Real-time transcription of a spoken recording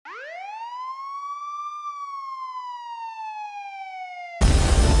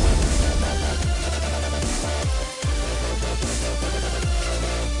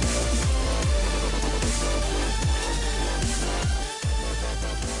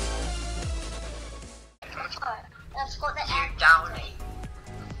It's got the You downy.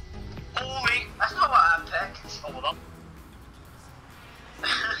 Oh wait, that's not what I picked. Oh, hold up.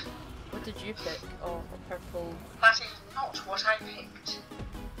 What did you pick? Oh, a purple. That is not what I picked.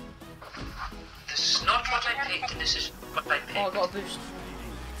 This is not what I picked, and this is what I picked. Oh, I got a boost.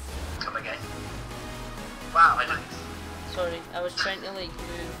 Come again. Wow, I didn't. Sorry, I was trying to like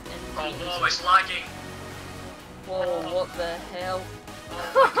move in. Oh no, it's lagging. Whoa, what the hell?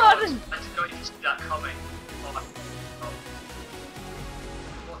 Oh my god, I did not even see that coming. Oh,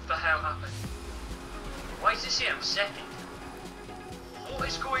 what the hell happened? Why does it say I'm second? What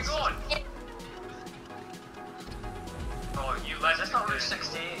is going on? Oh, you left. That's not Route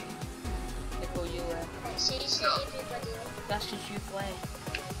 68. Nicole, you left. Seriously, everybody. That's because you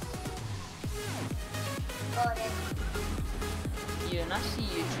left. Oh, then. You and I see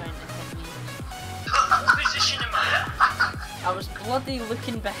you trying to hit me. What position am I in? I was bloody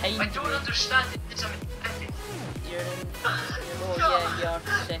looking behind me. I don't understand it. It's a You're in. Oh yeah, you are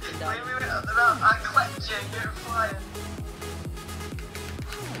second down. Wait, up the ramp. I clipped you. You're flying.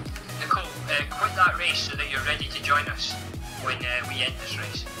 Nicole, quit that race so that you're ready to join us when we end this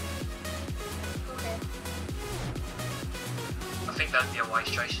race. Okay. I think that'd be a wise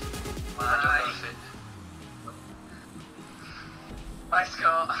choice. I don't know if it... Bye,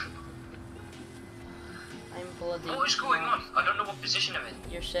 Scott. I'm bloody. What is going on? I don't know what position I'm in.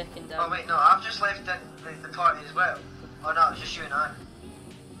 You're second down. Oh wait, no, I've just left the party as well. Oh no, it's just you and I.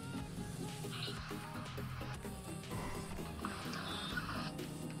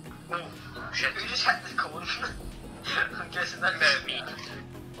 Oh, shit. You just hit the cone. I'm guessing that's me.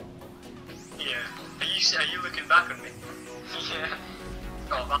 Yeah. Are you looking back on me? Yeah.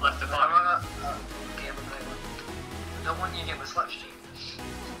 Oh, I left the party. Don't want you to get my slipstream.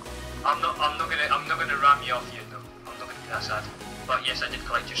 I'm not gonna ram you off you though. I'm not gonna be that sad. But yes, I did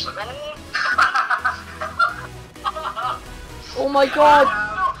collect your slip. Oh my god!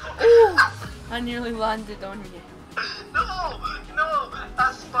 Oh, I nearly landed on you. No,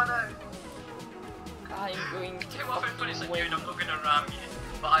 that's spun out. I'm going to Okay, what if I put it like you win. and I'm not gonna ram you,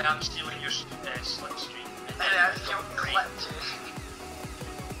 but I am stealing your slipstream. And then I clipped you.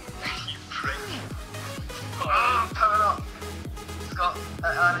 You prick. Oh, power up. Scott,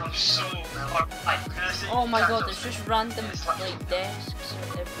 I'm so Oh my god, there's just random like desks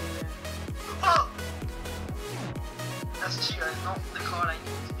everywhere. Oh! That's cheating, not the car I need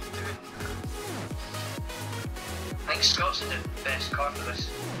to be doing. I think Scott's the best car for this.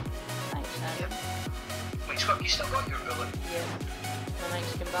 Thanks, Adam. Wait, Scott, you still got your bullet? Yeah. My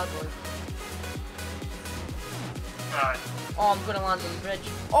Mexican bad boy. Alright. Oh, I'm gonna land on the bridge.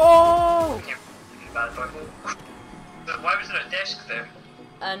 Oh! You're bad boy. Why was there a desk there?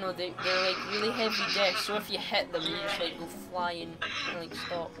 I know, they're like really heavy desks, so if you hit them, you just like go flying and like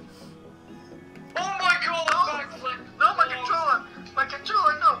stop. Oh my god, backflip! No, my controller! My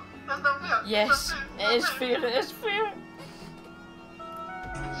controller, no! That's not fair! Yes, it is fair, it is fair!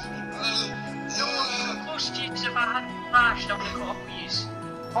 No, so close to you, if I hadn't crashed, I would have got up with you.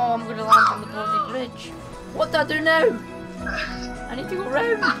 Oh, I'm gonna land on the bloody bridge. What do I do now? I need to go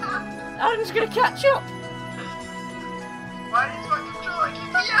round. Aaron's gonna catch up. Why did my controller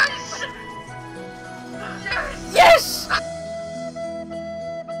keep Yes! Yes! Yes!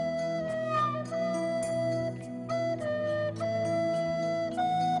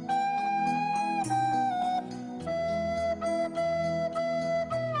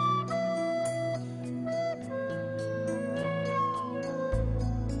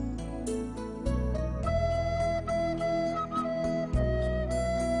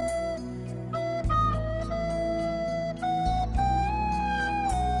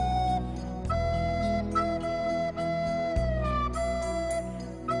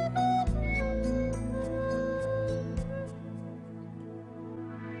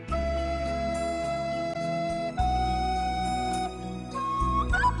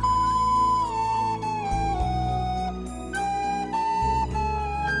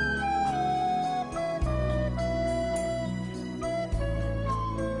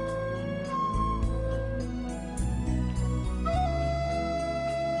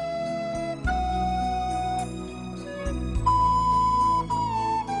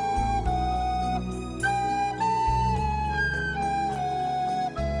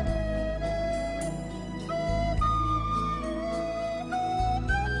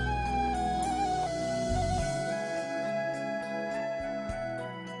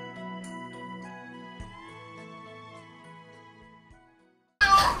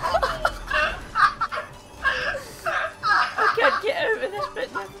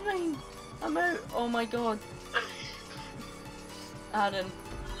 I'm out. Oh my god. Aaron.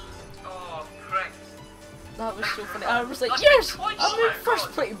 Oh, frick. That was so funny. I was like, That's yes! been twice I'm in now, first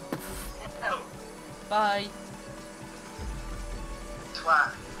God. place! No. Bye.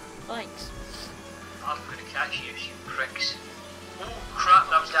 Twat. Thanks. I'm gonna catch you, you pricks. Oh crap,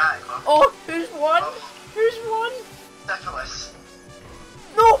 that was that. Oh, who's won? Oh. Who's won? Syphilis.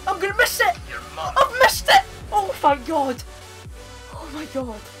 No, I'm gonna miss it! Your mum. I've missed it! Oh, thank God. Oh my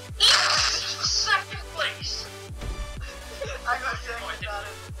God. Second place! I got second at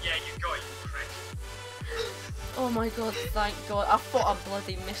it. Yeah, you got it, you prick. Oh my God, thank God. I thought I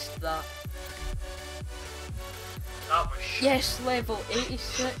bloody missed that. That was shit. Yes, level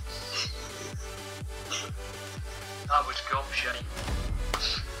 86. That was gob shite.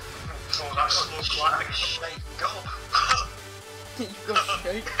 Oh, that's slow clapping. Shite gob. You go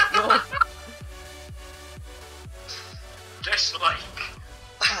straight. God. Dislike.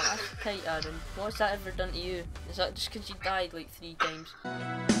 Oh, that's tight, Aaron. What's that ever done to you? Is that just because you died like 3 times?